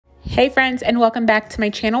Hey friends, and welcome back to my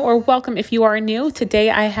channel, or welcome if you are new. Today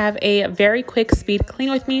I have a very quick speed clean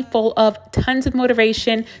with me full of tons of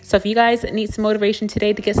motivation. So if you guys need some motivation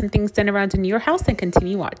today to get some things done around in your house, then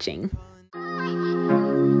continue watching.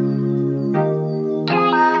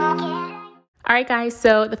 Alright guys,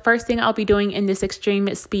 so the first thing I'll be doing in this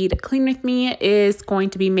extreme speed clean with me is going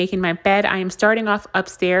to be making my bed. I am starting off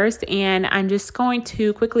upstairs and I'm just going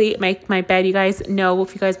to quickly make my bed. You guys know,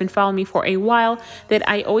 if you guys have been following me for a while, that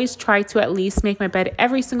I always try to at least make my bed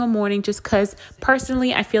every single morning, just because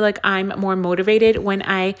personally I feel like I'm more motivated when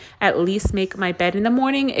I at least make my bed in the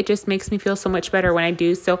morning. It just makes me feel so much better when I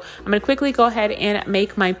do. So I'm going to quickly go ahead and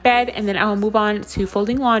make my bed, and then I will move on to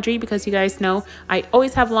folding laundry, because you guys know I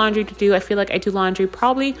always have laundry to do. I feel like I do laundry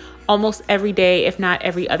probably almost every day, if not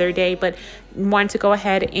every other day, but wanted to go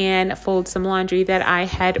ahead and fold some laundry that I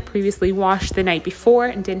had previously washed the night before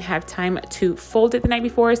and didn't have time to fold it the night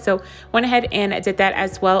before. So went ahead and did that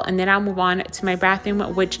as well. And then I'll move on to my bathroom,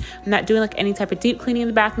 which I'm not doing like any type of deep cleaning in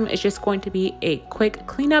the bathroom. It's just going to be a quick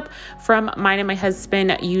cleanup from mine and my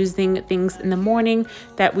husband using things in the morning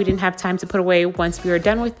that we didn't have time to put away once we were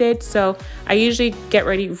done with it. So I usually get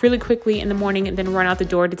ready really quickly in the morning and then run out the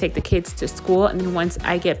door to take the kids to school. And then once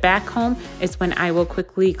I get back home is when I will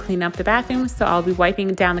quickly clean up the bathroom. So I'll be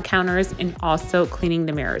wiping down the counters and also cleaning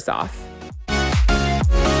the mirrors off.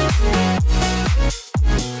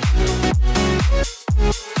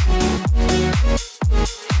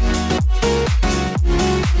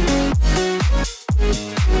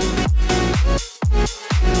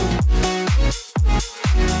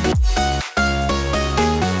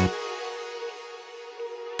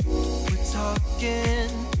 We're talking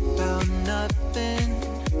about nothing.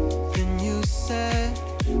 Then you said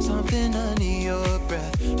something under your breath.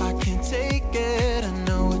 I can't take it, I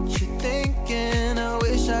know what you're thinking. I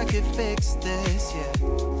wish I could fix this, yeah.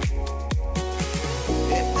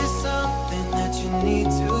 If there's something that you need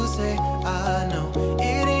to say, I know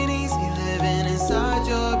it ain't easy living inside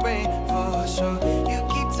your brain, for sure. You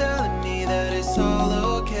keep telling me that it's all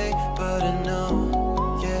okay, but I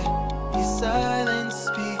know, yeah, your silence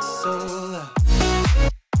speaks so loud.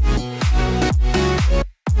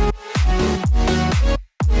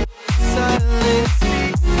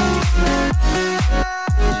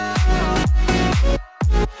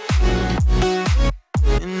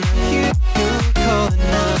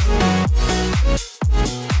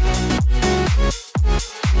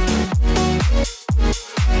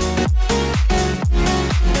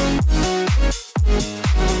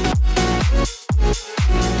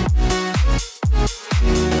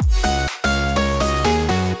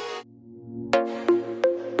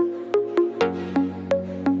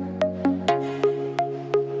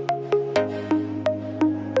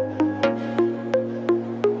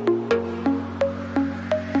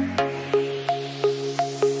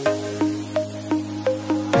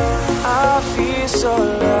 So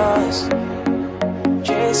lost,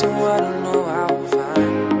 chasing what I know I will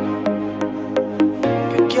find.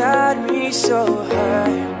 You got me so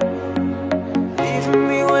high, leaving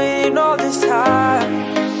me waiting all this time.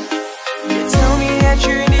 You tell me that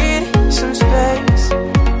you need some space,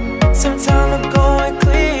 some time to go and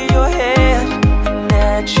clear your head, and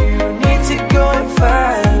that you need to go and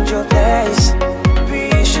find your place. But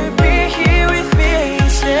you should be here with me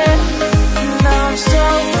instead. And I'm so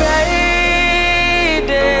faded,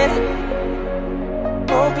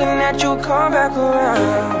 hoping that you'll come back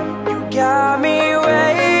around. You got me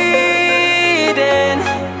waiting,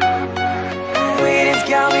 waiting's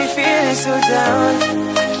got me feeling so down.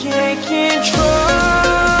 I can't control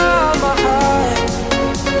my heart,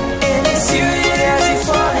 and it's you that has it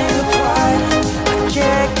falling apart. I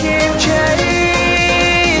can't keep chasing,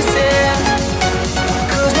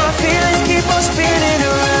 'cause my feelings keep on spinning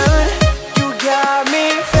around. You got me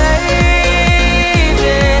fading.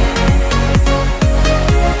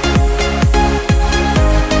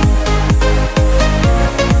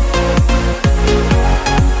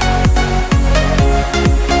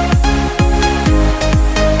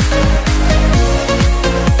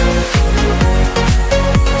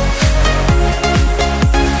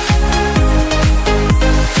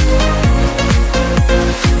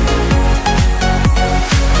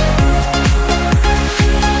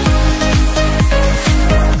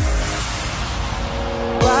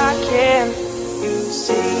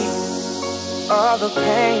 All the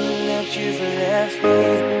pain that you've left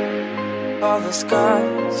me, all the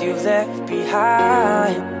scars you've left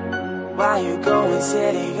behind. Why you go and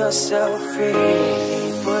setting yourself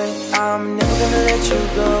free? but I'm never gonna let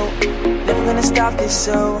you go. Never gonna stop this,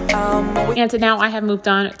 so And now I have moved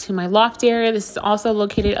on to my loft area. This is also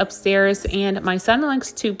located upstairs, and my son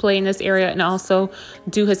likes to play in this area and also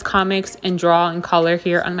do his comics and draw and color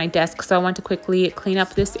here on my desk. So I want to quickly clean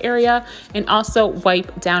up this area and also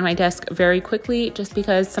wipe down my desk very quickly, just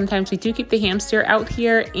because sometimes we do keep the hamster out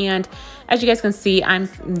here, and as you guys can see, I'm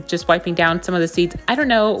just wiping down some of the seeds. I don't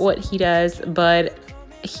know what he does, but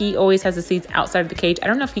he always has the seeds outside of the cage. I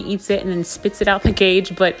don't know if he eats it and then spits it out the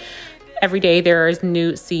cage, but every day there's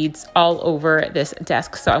new seeds all over this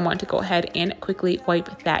desk. So I want to go ahead and quickly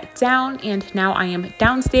wipe that down. And now I am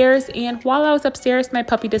downstairs, and while I was upstairs, my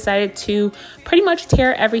puppy decided to pretty much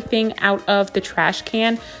tear everything out of the trash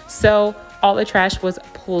can. So all the trash was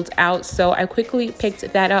pulled out. So I quickly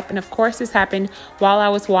picked that up. And of course, this happened while I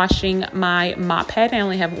was washing my mop head. I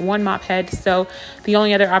only have one mop head, so the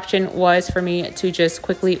only other option was for me to just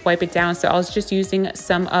quickly wipe it down. So I was just using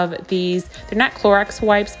some of these, they're not Clorox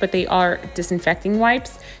wipes, but they are disinfecting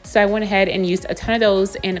wipes. So I went ahead and used a ton of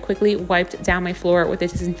those and quickly wiped down my floor with the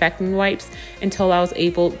disinfecting wipes until I was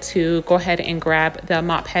able to go ahead and grab the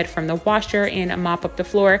mop head from the washer and mop up the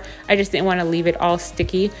floor. I just didn't want to leave it all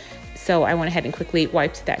sticky, so I went ahead and quickly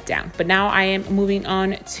wiped that down. But now I am moving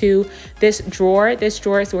on to this drawer. This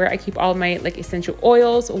drawer is where I keep all my like essential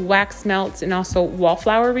oils, wax melts, and also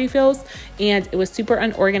wallflower refills. And it was super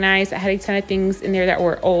unorganized. I had a ton of things in there that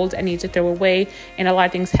were old I needed to throw away, and a lot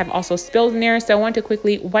of things have also spilled in there. So I want to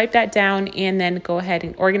quickly wipe that down and then go ahead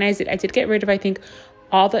and organize it. I did get rid of, I think,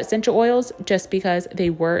 all the essential oils just because they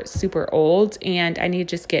were super old and I need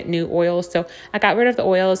to just get new oils. So I got rid of the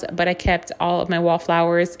oils, but I kept all of my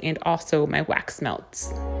wallflowers and also my wax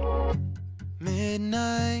melts.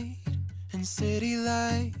 Midnight and city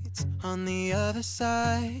lights on the other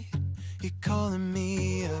side. You're calling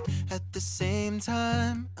me up at the same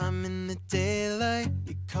time. I'm in the daylight.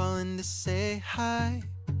 You're calling to say hi,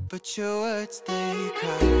 but your words, they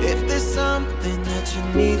cry. If there's something that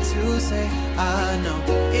you need to say, I know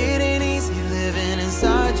it ain't easy living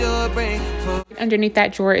inside your brain. Underneath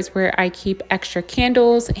that drawer is where I keep extra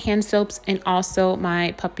candles, hand soaps, and also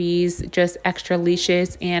my puppy's just extra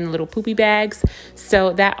leashes and little poopy bags.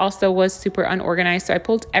 So that also was super unorganized. So I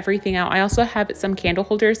pulled everything out. I also have some candle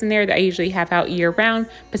holders in there that I usually have out year round,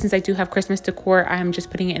 but since I do have Christmas decor, I'm just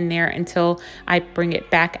putting it in there until I bring it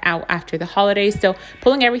back out after the holidays. So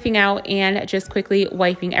pulling everything out and just quickly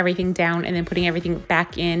wiping everything down and then putting everything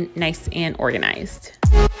back in nice and organized.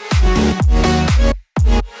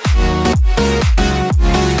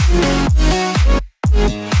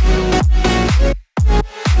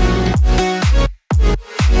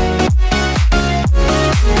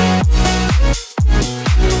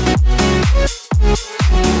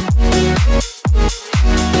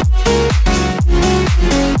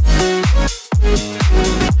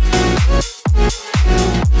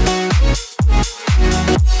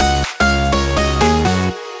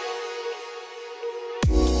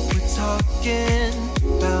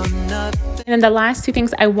 And then the last two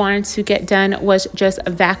things I wanted to get done was just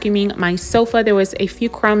vacuuming my sofa. There was a few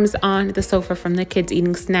crumbs on the sofa from the kids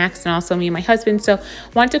eating snacks and also me and my husband. So I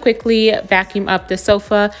wanted to quickly vacuum up the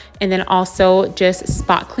sofa and then also just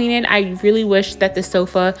spot clean it. I really wish that the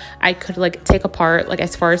sofa I could like take apart, like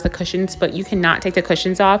as far as the cushions, but you cannot take the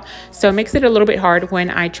cushions off. So it makes it a little bit hard when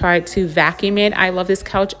I try to vacuum it. I love this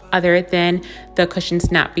couch other than the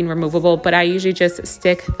cushions not being removable, but I usually just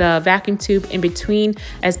stick the vacuum tube in between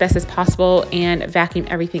as best as possible and vacuum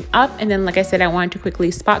everything up. And then, like I said, I wanted to quickly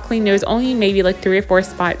spot clean. There was only maybe like 3 or 4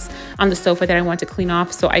 spots on the sofa that I want to clean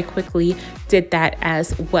off, so I quickly did that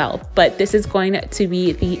as well. But this is going to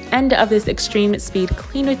be the end of this extreme speed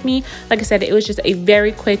clean with me. Like I said, it was just a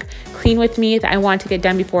very quick clean with me that I wanted to get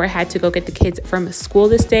done before I had to go get the kids from school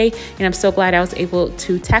this day, and I'm so glad I was able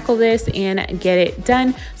to tackle this and get it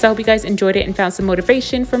done. So I hope you guys enjoyed it and found some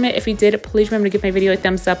motivation from it. If you did, please remember to give my video a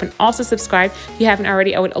thumbs up and also subscribe if you haven't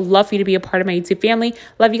already. I would love for you to be a part of my YouTube family.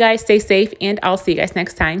 Love you guys, stay safe, and I'll see you guys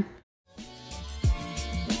next time.